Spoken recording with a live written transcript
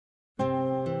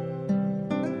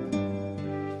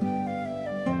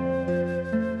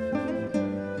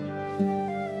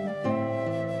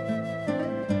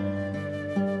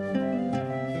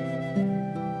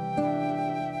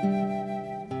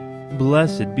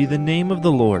Blessed be the name of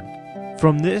the Lord,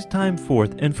 from this time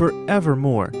forth and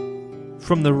forevermore.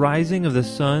 From the rising of the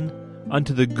sun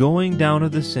unto the going down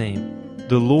of the same,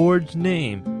 the Lord's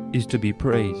name is to be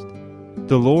praised.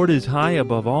 The Lord is high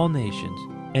above all nations,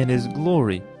 and His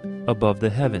glory above the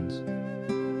heavens.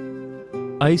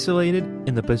 Isolated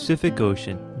in the Pacific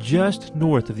Ocean, just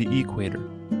north of the equator,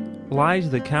 lies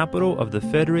the capital of the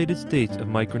Federated States of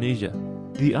Micronesia,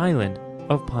 the island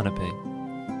of Ponape.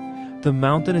 The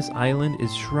mountainous island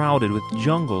is shrouded with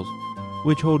jungles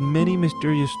which hold many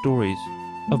mysterious stories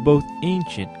of both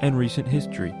ancient and recent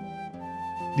history.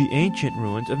 The ancient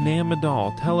ruins of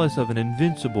Namadal tell us of an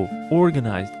invincible,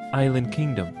 organized island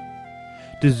kingdom.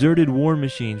 Deserted war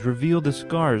machines reveal the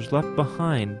scars left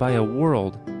behind by a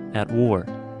world at war.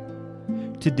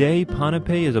 Today,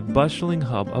 Ponape is a bustling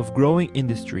hub of growing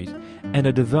industries and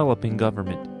a developing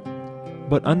government.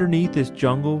 But underneath this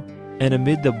jungle and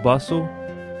amid the bustle,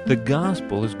 the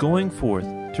gospel is going forth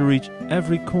to reach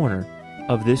every corner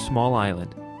of this small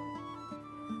island.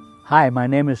 Hi, my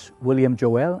name is William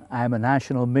Joel. I am a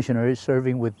national missionary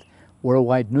serving with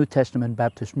Worldwide New Testament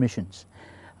Baptist Missions.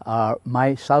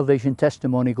 My salvation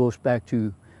testimony goes back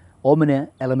to Omine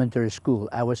Elementary School.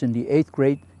 I was in the 8th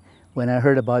grade when I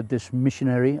heard about this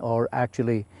missionary, or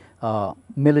actually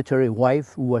military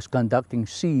wife, who was conducting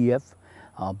CEF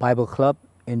Bible Club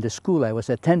in the school I was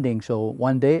attending. So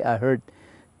one day I heard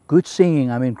good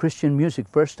singing, Christian music.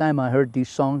 First time I heard these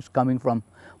songs coming from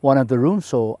one of the rooms,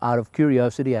 so out of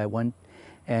curiosity I went.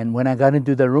 And when I got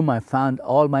into the room, I found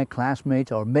all my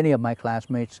classmates, or many of my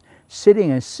classmates,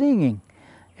 sitting and singing.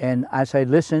 And as I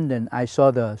listened, and I saw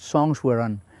the songs were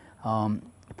on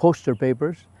poster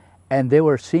papers, and they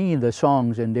were singing the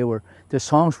songs, and the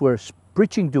songs were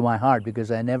preaching to my heart, because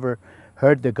I never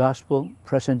heard the gospel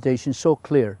presentation so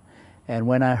clear. And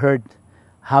when I heard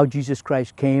how Jesus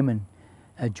Christ came, and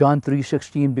John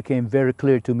 3:16 became very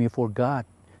clear to me, for God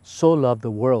so loved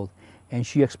the world. And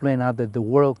she explained out that the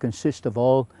world consists of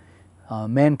all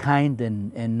mankind,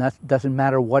 and doesn't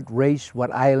matter what race,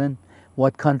 what island,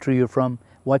 what country you're from,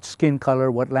 what skin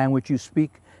color, what language you speak,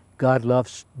 God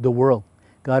loves the world.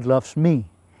 God loves me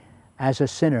as a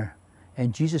sinner.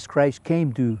 And Jesus Christ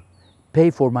came to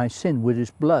pay for my sin with His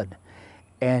blood.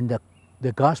 And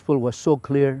the gospel was so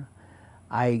clear,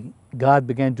 God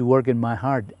began to work in my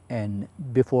heart. And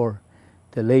before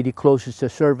the lady closes the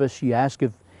service, she asked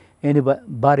if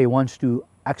anybody wants to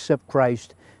accept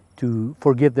Christ to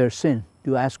forgive their sin,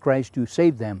 to ask Christ to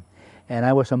save them. And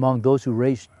I was among those who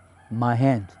raised my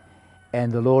hand.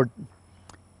 And the Lord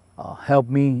helped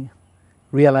me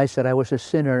realize that I was a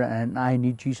sinner and I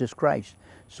need Jesus Christ.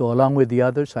 So along with the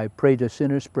others, I prayed the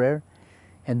sinner's prayer.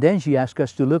 And then she asked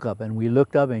us to look up, and we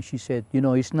looked up, and she said, you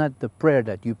know, it's not the prayer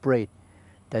that you prayed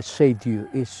that saved you,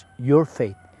 it's your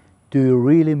faith. Do you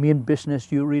really mean business?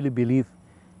 Do you really believe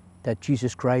that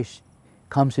Jesus Christ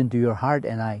comes into your heart?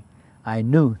 And I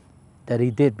knew that He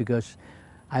did, because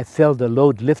I felt the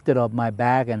load lifted off my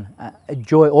back, and a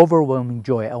joy, overwhelming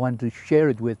joy. I wanted to share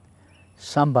it with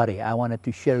somebody. I wanted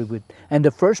to share it with, and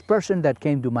the first person that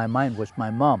came to my mind was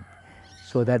my mom.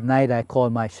 So that night I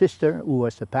called my sister, who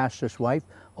was the pastor's wife,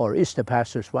 or is the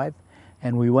pastor's wife,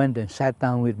 and we went and sat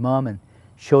down with Mom and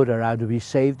showed her how to be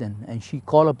saved, and she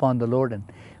called upon the Lord. And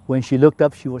when she looked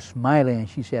up, she was smiling, and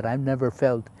she said, I've never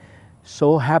felt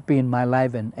so happy in my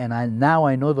life, and now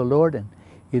I know the Lord, and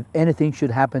if anything should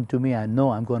happen to me, I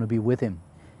know I'm going to be with Him.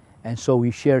 And so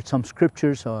we shared some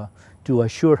scriptures to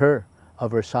assure her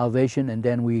of her salvation, and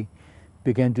then we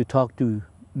began to talk to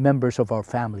members of our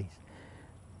families.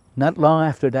 Not long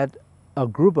after that, a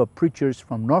group of preachers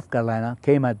from North Carolina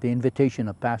came at the invitation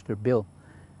of Pastor Bill.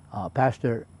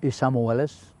 Pastor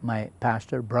Isamuelis, my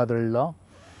pastor, brother-in-law,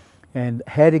 and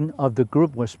heading of the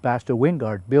group was Pastor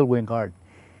Wingard, Bill Wingard.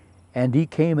 And he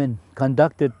came and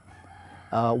conducted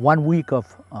 1 week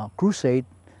of crusade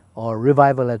or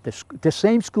revival at the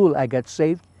same school I got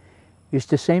saved. It's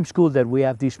the same school that we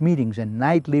have these meetings, and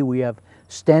nightly we have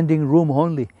standing room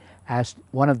only, as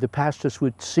one of the pastors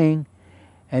would sing,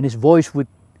 and his voice would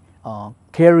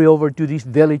carry over to these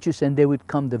villages, and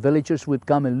the villagers would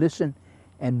come and listen,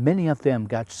 and many of them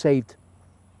got saved.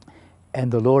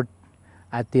 And the Lord,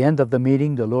 at the end of the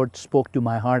meeting, the Lord spoke to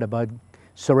my heart about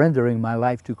surrendering my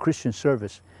life to Christian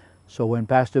service. So when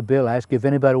Pastor Bill asked if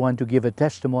anybody wanted to give a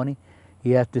testimony,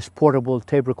 he had this portable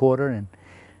tape recorder, and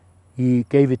he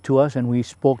gave it to us, and we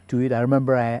spoke to it. I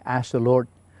remember I asked the Lord,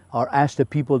 or asked the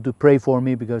people to pray for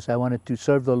me, because I wanted to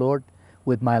serve the Lord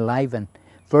with my life. And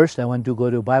first I wanted to go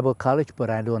to Bible college,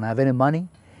 but I don't have any money.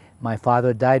 My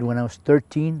father died when I was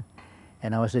 13,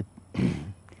 and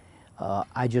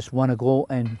I just want to go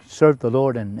and serve the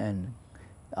Lord and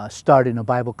start in a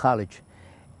Bible college.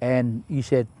 and he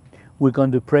said, we're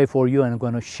going to pray for you and I'm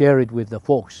going to share it with the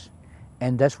folks.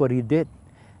 And that's what he did.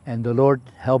 And the Lord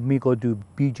helped me go to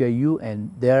BJU,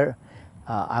 and there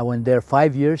I went there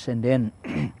 5 years, and then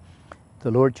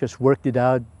the Lord just worked it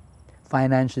out,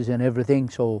 finances and everything.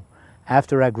 So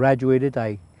after I graduated,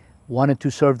 I wanted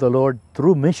to serve the Lord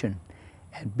through mission.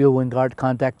 And Bill Wingard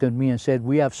contacted me and said,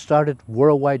 we have started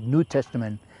Worldwide New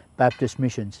Testament Baptist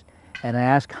Missions. And I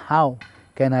asked, how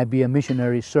can I be a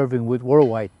missionary serving with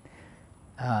Worldwide?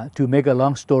 To make a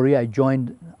long story,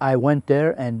 I went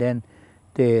there, and then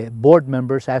the board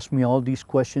members asked me all these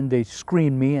questions. They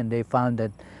screened me, and they found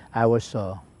that I was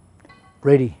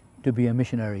ready to be a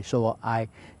missionary. So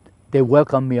they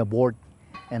welcomed me aboard,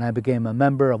 and I became a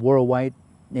member of Worldwide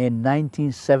in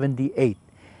 1978.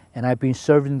 And I've been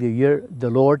serving the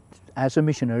Lord as a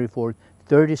missionary for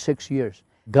 36 years.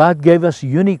 God gave us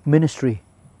unique ministry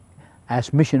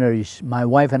as missionaries. My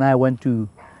wife and I went to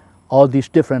all these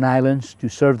different islands to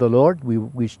serve the Lord.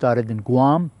 We started in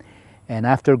Guam, and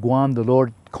after Guam, the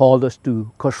Lord called us to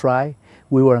Kosrae.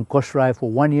 We were in Kosrae for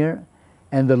 1 year,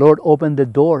 and the Lord opened the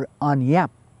door on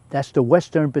Yap. That's the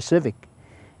Western Pacific.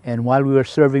 And while we were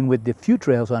serving with the Few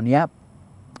Trails on Yap,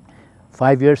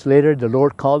 5 years later, the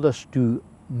Lord called us to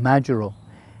Majuro.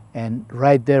 And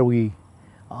right there we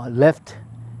left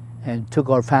and took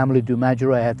our family to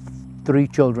Majuro. I had 3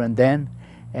 children then,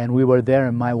 and we were there,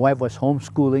 and my wife was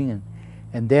homeschooling.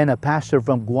 And then a pastor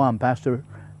from Guam, Pastor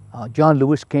John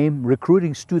Lewis, came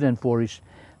recruiting students for his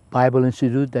Bible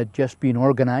Institute that just been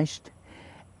organized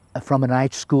from a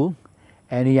night school.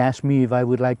 And he asked me if I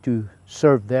would like to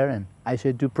serve there, and I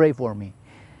said to pray for me,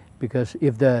 because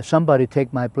if somebody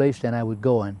take my place, then I would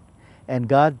go. And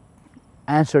God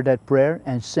answered that prayer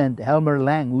and sent Helmer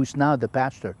Lang, who's now the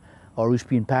pastor, or who's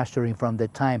been pastoring from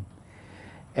that time.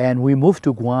 And we moved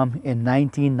to Guam in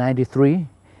 1993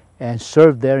 and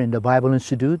served there in the Bible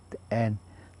Institute, and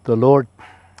the Lord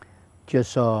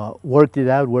just worked it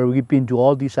out where we've been to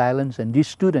all these islands, and these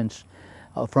students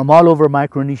from all over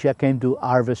Micronesia came to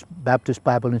Harvest Baptist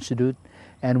Bible Institute,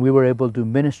 and we were able to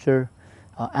minister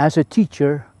as a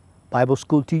teacher, Bible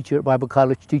school teacher, Bible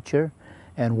college teacher,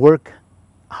 and work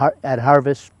at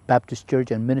Harvest Baptist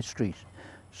Church and Ministries.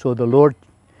 So the Lord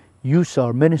used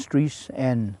our ministries,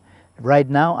 and right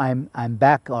now I'm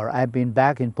back, or I've been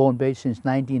back in Pohnpei since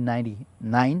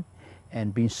 1999,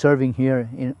 and been serving here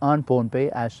on Pohnpei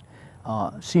as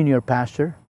senior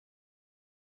pastor.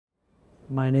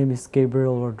 My name is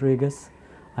Gabriel Rodriguez.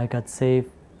 I got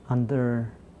saved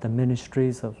under the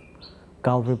ministries of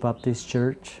Calvary Baptist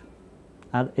Church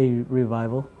at a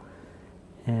revival.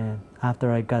 And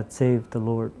after I got saved, the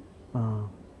Lord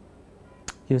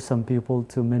used some people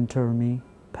to mentor me,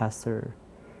 Pastor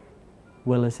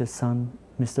Willis's son,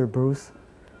 Mr. Bruce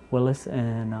Willis,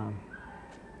 and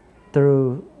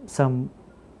through some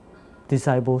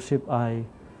discipleship, I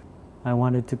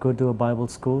wanted to go to a Bible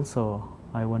school, so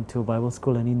I went to a Bible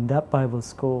school, and in that Bible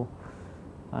school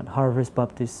at Harvest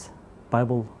Baptist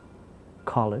Bible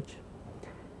College,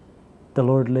 the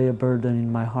Lord lay a burden in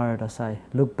my heart as I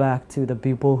look back to the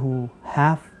people who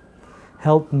have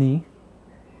helped me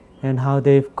and how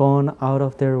they've gone out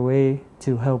of their way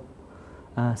to help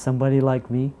somebody like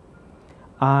me.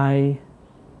 I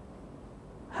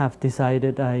have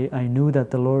decided, I knew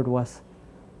that the Lord was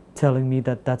telling me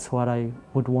that that's what I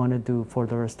would want to do for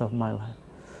the rest of my life,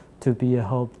 to be a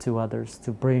help to others,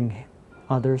 to bring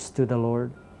others to the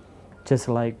Lord, just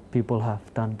like people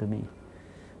have done to me,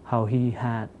 how He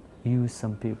had used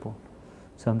some people.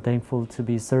 So I'm thankful to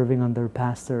be serving under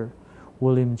Pastor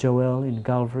William Joel in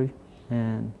Calvary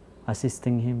and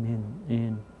assisting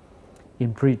him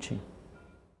in preaching.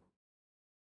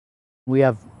 We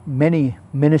have many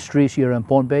ministries here in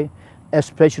Pohnpei,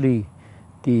 especially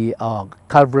the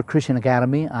Calvary Christian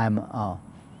Academy.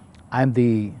 I'm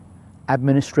the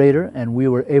administrator, and we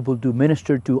were able to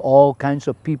minister to all kinds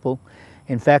of people.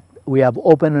 In fact, we have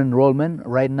open enrollment.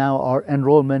 Right now our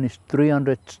enrollment is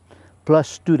 300 plus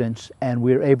students, and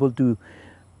we're able to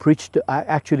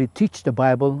actually teach the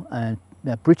Bible and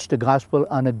preach the gospel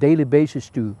on a daily basis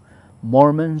to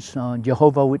Mormons,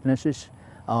 Jehovah's Witnesses,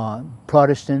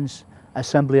 Protestants,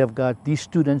 Assembly of God. These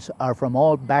students are from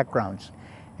all backgrounds,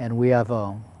 and we have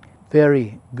a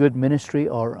very good ministry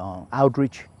or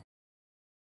outreach.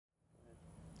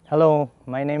 Hello,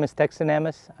 my name is Texan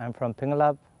Amos. I'm from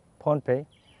Pingalab, Pohnpei.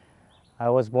 I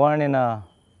was born in a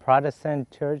Protestant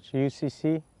church,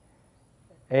 UCC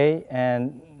A,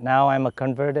 and now I'm a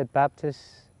converted Baptist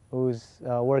who's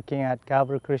working at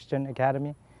Calvary Christian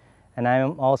Academy. And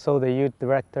I'm also the youth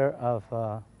director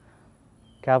of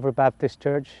Calvary Baptist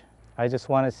Church. I just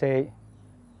want to say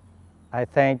I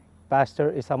thank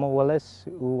Pastor Isamo Willis,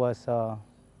 who was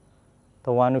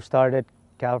the one who started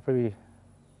Calvary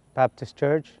Baptist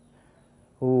Church,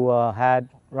 who had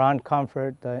Ron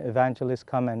Comfort, the evangelist,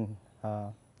 come and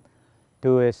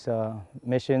do his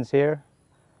missions here.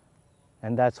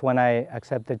 And that's when I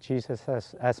accepted Jesus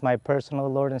as my personal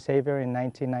Lord and Savior in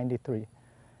 1993.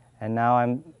 And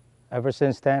now ever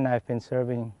since then, I've been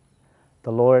serving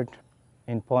the Lord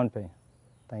in Pohnpei.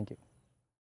 Thank you.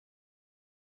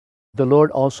 The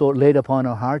Lord also laid upon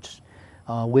our hearts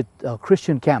with a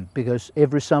Christian camp, because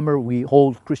every summer we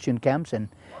hold Christian camps, and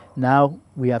now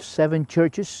we have 7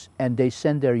 churches and they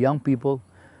send their young people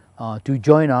to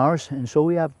join ours, and so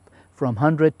we have from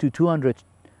 100 to 200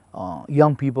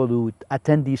 young people who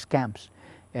attend these camps.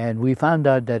 And we found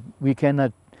out that we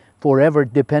cannot forever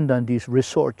depend on these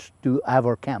resorts to have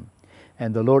our camp.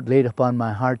 And the Lord laid upon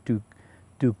my heart to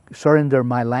surrender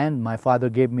my land. My father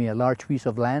gave me a large piece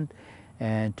of land,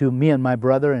 and to me and my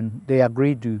brother, and they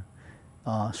agreed to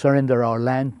surrender our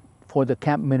land for the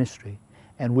camp ministry.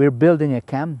 And we're building a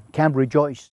camp, Camp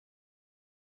Rejoice.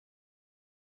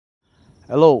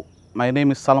 Hello, my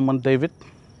name is Solomon David.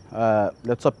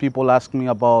 Lots of people ask me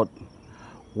about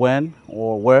when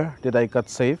or where did I got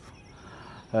saved.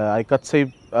 I got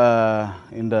saved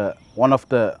in one of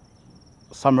the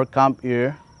summer camp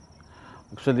here,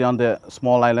 actually on the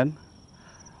small island,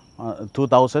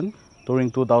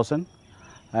 during 2000,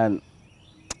 and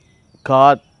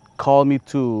God called me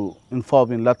to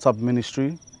involve in lots of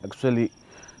ministry, actually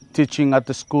teaching at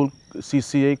the school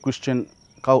CCA,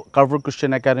 Calvary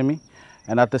Christian Academy,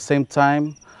 and at the same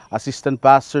time assistant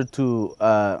pastor to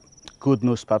Good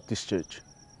News Baptist Church.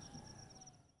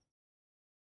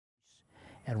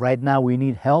 And right now we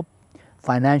need help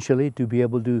financially to be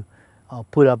able to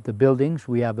put up the buildings.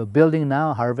 We have a building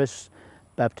now. Harvest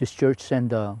Baptist Church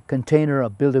sent a container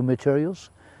of building materials.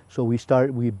 So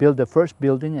we built the first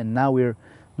building, and now we're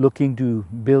looking to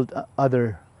build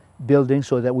other buildings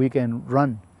so that we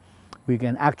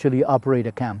can actually operate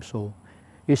a camp. So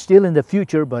it's still in the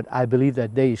future, but I believe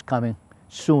that day is coming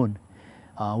soon.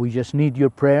 We just need your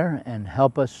prayer and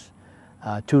help us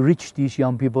to reach these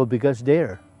young people, because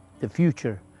they're the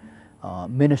future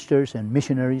ministers and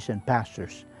missionaries and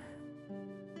pastors.